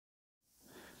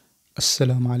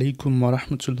Assalamu alaikum wa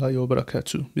rahmatullahi wa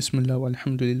barakatuh. Bismillah wa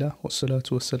alhamdulillah wa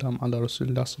salatu wa salam ala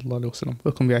rasulillah sallallahu alaihi wasallam.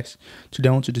 Welcome guys. Today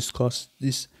I want to discuss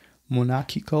this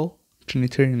monarchical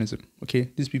Trinitarianism.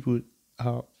 Okay, these people,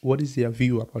 what is their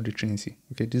view about the Trinity?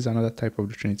 Okay, this is another type of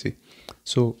the Trinity.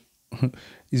 So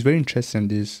it's very interesting,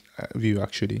 this view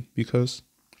actually, because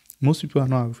most people are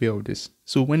not aware of this.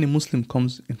 So when a Muslim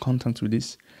comes in contact with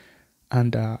this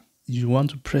and you want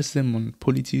to press them on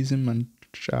polytheism and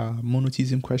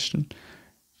monotheism question,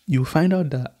 you find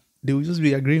out that they will just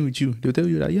be agreeing with you. They'll tell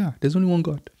you that, yeah, there's only one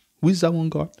God. Who is that one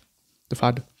God? The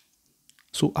Father.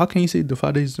 So how can you say the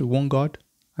Father is the one God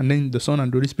and then the Son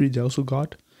and the Holy Spirit are also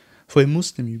God? For a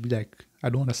Muslim, you'll be like, I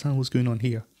don't understand what's going on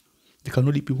here. There can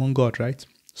only be one God, right?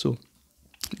 So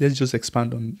let's just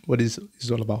expand on what is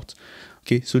all about.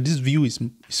 Okay, so this view is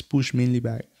pushed mainly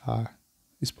by,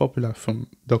 it's popular from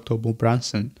Dr. Bo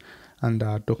Branson and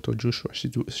Dr. Joshua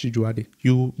Shijuade.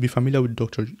 You'll be familiar with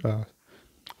Dr.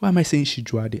 Why am I saying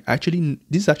Shijuade? Actually,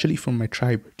 this is actually from my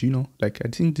tribe. Do you know? Like, I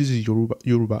think this is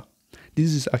Yoruba.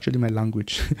 This is actually my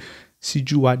language.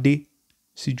 Shijuade.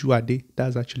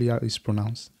 That's actually how it's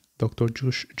pronounced. Dr.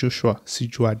 Joshua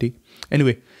Shijuade.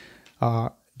 Anyway,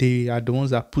 they are the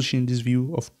ones that are pushing this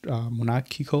view of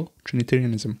monarchical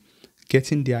Trinitarianism,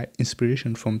 getting their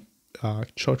inspiration from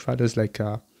church fathers like,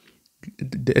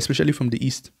 especially from the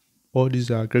East. All these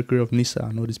Gregory of Nyssa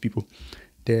and all these people,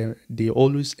 they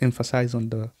always emphasize on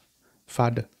the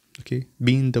Father, okay,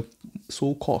 being the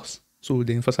sole cause. So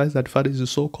they emphasize that the Father is the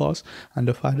sole cause, and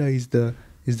the Father is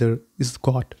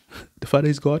God. The Father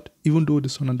is God, even though the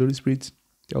Son and the Holy Spirit,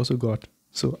 they're also God.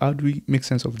 So how do we make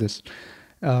sense of this?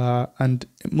 And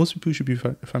most people should be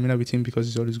familiar with him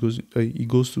because he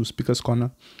goes to Speaker's Corner,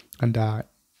 and I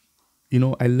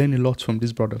learn a lot from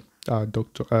this brother,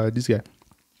 this guy.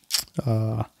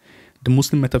 The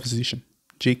Muslim metaphysician,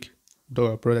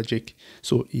 brother Jake.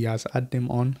 So he has had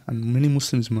them on, and many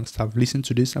Muslims must have listened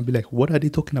to this and be like, what are they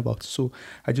talking about? So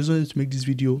I just wanted to make this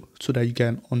video so that you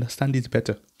can understand it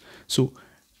better. So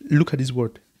look at this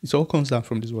word. It all comes down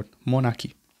from this word,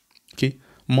 monarchy. Okay,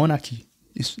 monarchy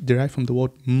is derived from the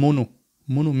word mono.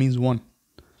 Mono means one.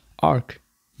 Arch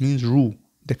means rule.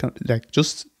 They can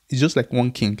it's just like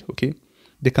one king. Okay,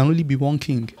 there can only be one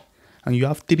king, and you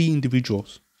have three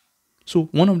individuals. So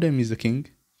one of them is the king.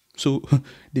 So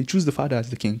they choose the Father as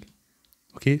the king.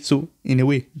 Okay, so in a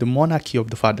way, the monarchy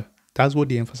of the Father. That's what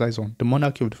they emphasize on. The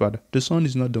monarchy of the Father. The Son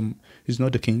is not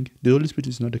the king. The Holy Spirit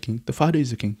is not the king. The Father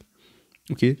is the king.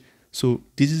 Okay, so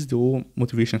this is the whole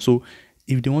motivation. So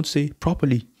if they want to say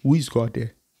properly, who is God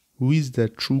there? Who is the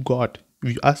true God?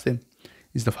 If you ask them,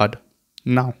 is the Father.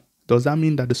 Now, does that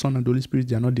mean that the Son and the Holy Spirit,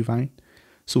 they are not divine?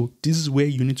 So this is where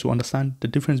you need to understand the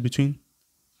difference between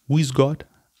who is God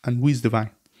and who is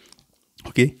divine.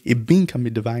 Okay, a being can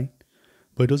be divine,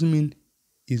 but it doesn't mean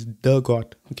is the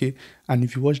God. Okay, and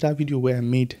if you watch that video where I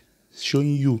made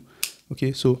showing you,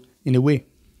 okay, so in a way,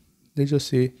 let's just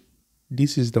say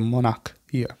this is the monarch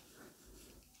here.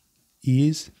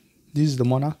 This is the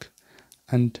monarch,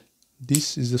 and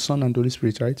this is the Son and the Holy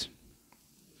Spirit, right?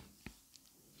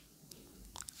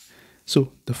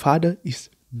 So the Father is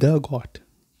the God,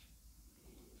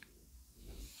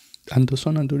 and the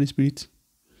Son and the Holy Spirit,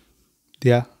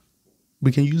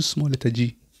 we can use small letter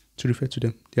G to refer to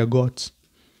them. They are gods.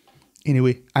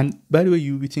 Anyway, and by the way,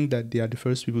 you think that they are the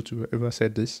first people to ever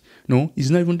said this. No, it's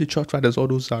not even the church fathers, all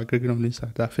those Gregory of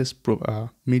Nyssa that first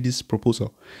made this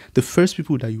proposal. The first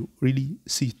people that you really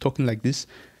see talking like this,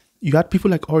 you had people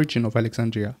like Origen of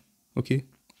Alexandria, okay?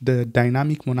 The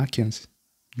dynamic monarchians.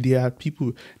 They are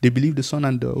people, they believe the Son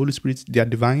and the Holy Spirit, they are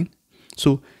divine.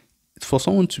 So for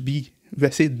someone to be,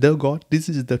 let's say, the God, this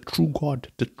is the true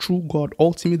God,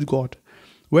 ultimate God.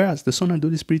 Whereas the Son and the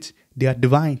Holy Spirit, they are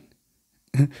divine.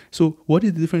 So what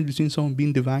is the difference between someone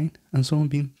being divine and someone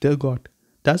being the God?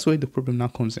 That's where the problem now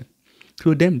comes in.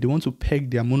 So they want to peg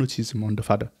their monotheism on the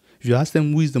Father. If you ask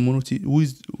them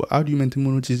how do you maintain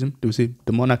monotheism, they will say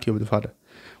the monarchy of the Father.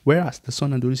 Whereas the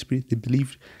Son and the Holy Spirit, they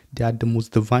believe they are the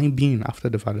most divine being after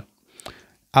the Father.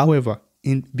 However,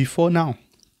 before now,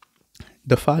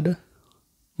 the Father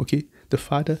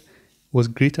was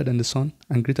greater than the Son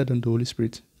and greater than the Holy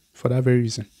Spirit. For that very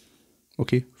reason.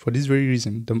 Okay, for this very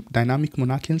reason, the dynamic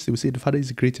monarchians, they will say the Father is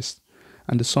the greatest,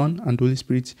 and the Son and the Holy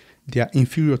Spirit, they are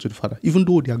inferior to the Father, even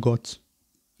though they are gods,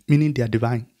 meaning they are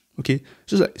divine. Okay,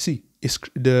 just like, see,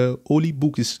 the Holy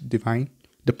Book is divine,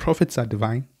 the prophets are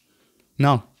divine.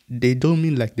 Now, they don't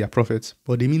mean like they are prophets,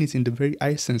 but they mean it in the very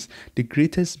essence. The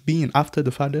greatest being after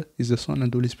the Father is the Son and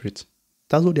the Holy Spirit.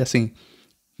 That's what they are saying.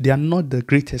 They are not the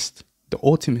greatest, the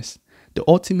ultimate. The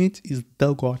ultimate is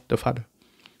the God, the Father.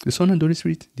 The Son and the Holy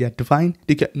Spirit, they are divine.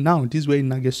 Now, this is where it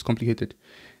now gets complicated.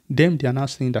 Them, they are now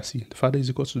saying that, see, the Father is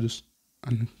equal to this.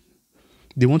 And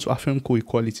they want to affirm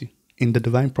co-equality in the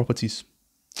divine properties.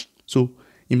 So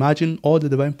imagine all the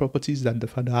divine properties that the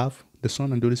Father have, the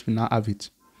Son and the Holy Spirit now have it.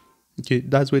 Okay,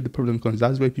 that's where the problem comes.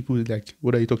 That's where people are like,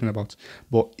 what are you talking about?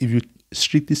 But if you,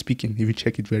 strictly speaking, if you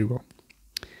check it very well,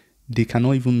 they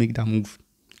cannot even make that move.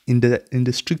 In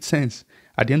the strict sense,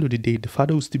 at the end of the day, the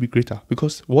Father will still be greater.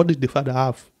 Because what did the Father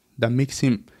have that makes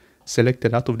him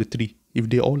selected out of the three if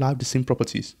they all have the same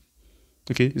properties?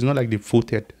 Okay, it's not like they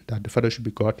voted that the Father should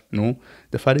be God. No,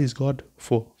 the Father is God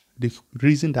for the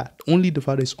reason that only the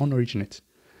Father is unoriginate.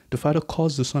 The Father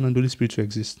caused the Son and the Holy Spirit to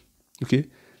exist. Okay,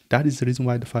 that is the reason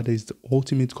why the Father is the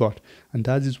ultimate God, and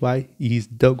that is why He is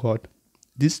the God.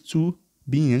 These two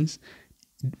beings,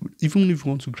 even if you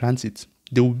want to grant it,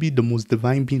 they will be the most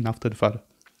divine being after the Father,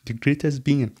 the greatest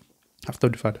being after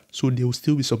the Father. So they will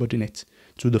still be subordinate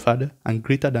to the Father and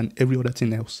greater than every other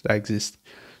thing else that exists.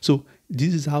 So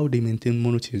this is how they maintain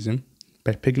monotheism,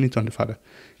 by pegging it on the Father.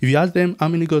 If you ask them how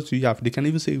many gods do you have, they can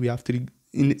even say we have three.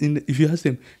 If you ask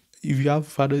them, if you have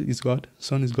Father is God,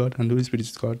 Son is God, and the Holy Spirit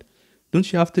is God,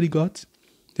 don't you have three gods?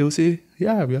 They will say,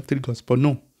 yeah, we have three gods. But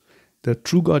no, the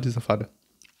true God is the Father.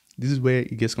 This is where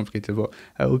it gets complicated, but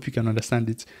I hope you can understand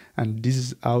it. And this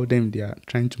is how they are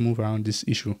trying to move around this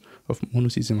issue of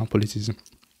monotheism and polytheism.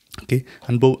 Okay,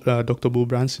 and Dr. Bo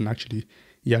Branson, actually,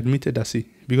 he admitted that, see,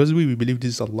 because we believe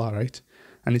this is Allah, right?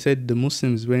 And he said the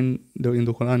Muslims, when in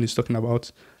the Quran is talking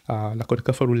about لَقَدْ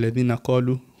كَفَرُوا الَّذِينَ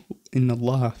قَالُوا إِنَّ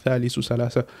اللَّهَ ثَالِثُ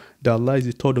ثَلَاثَةٍ, that Allah is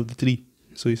the third of the three.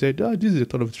 So he said, this is the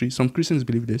third of the three. Some Christians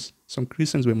believe this. Some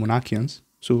Christians were monarchians.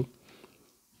 So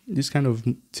this kind of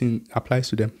thing applies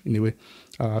to them in a way.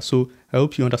 So I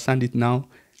hope you understand it now.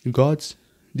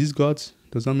 These gods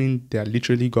does not mean they are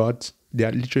literally gods. They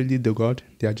are literally the God.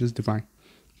 They are just divine.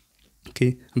 Okay.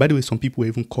 And by the way, some people were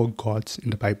even called gods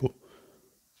in the Bible.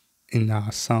 In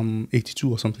Psalm 82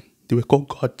 or something, they were called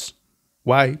gods.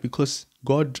 Why? Because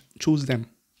God chose them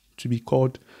to be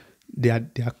called. They are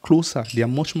closer. They are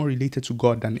much more related to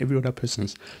God than every other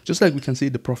persons. Just like we can say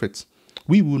the prophets.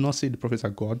 We will not say the prophets are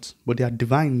gods, but they are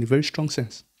divine in a very strong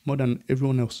sense, more than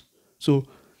everyone else. So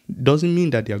it doesn't mean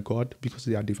that they are God because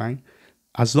they are divine.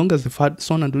 As long as the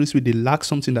Son and the Holy Spirit, they lack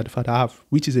something that the Father have,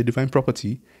 which is a divine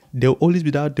property, there will always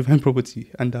be that divine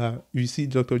property. And you see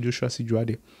Dr. Joshua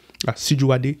Sijuade,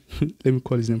 let me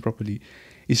call his name properly,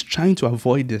 is trying to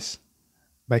avoid this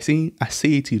by saying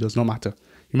aseity does not matter.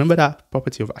 Remember that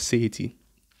property of aseity,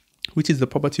 which is the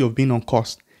property of being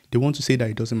uncaused. They want to say that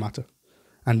it doesn't matter.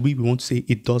 And we want to say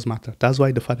it does matter. That's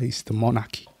why the Father is the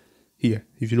monarchy. Here,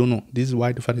 if you don't know, this is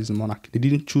why the Father is the monarch. They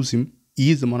didn't choose him.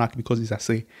 He is the monarch because he's a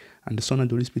say. And the Son and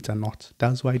the Holy Spirit are not.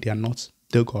 That's why they are not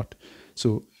the God.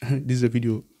 So this is a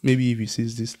video. Maybe if he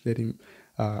sees this, let him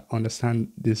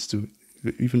understand this too,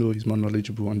 even though he's more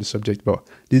knowledgeable on the subject. But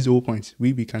this is the whole point.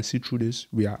 We can see through this.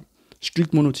 We are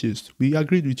strict monotheists. We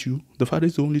agreed with you. The Father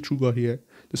is the only true God here.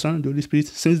 The Son and the Holy Spirit,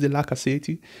 since they lack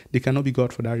aseity, they cannot be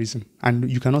God for that reason. And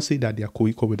you cannot say that they are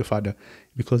co-equal with the Father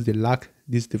because they lack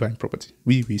this divine property.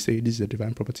 We say this is a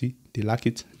divine property. They lack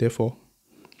it. Therefore,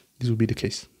 this will be the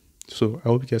case. So I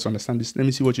hope you guys understand this. Let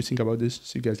me see what you think about this.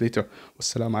 See you guys later.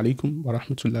 Wassalamu alaikum wa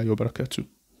rahmatullahi wa barakatuh.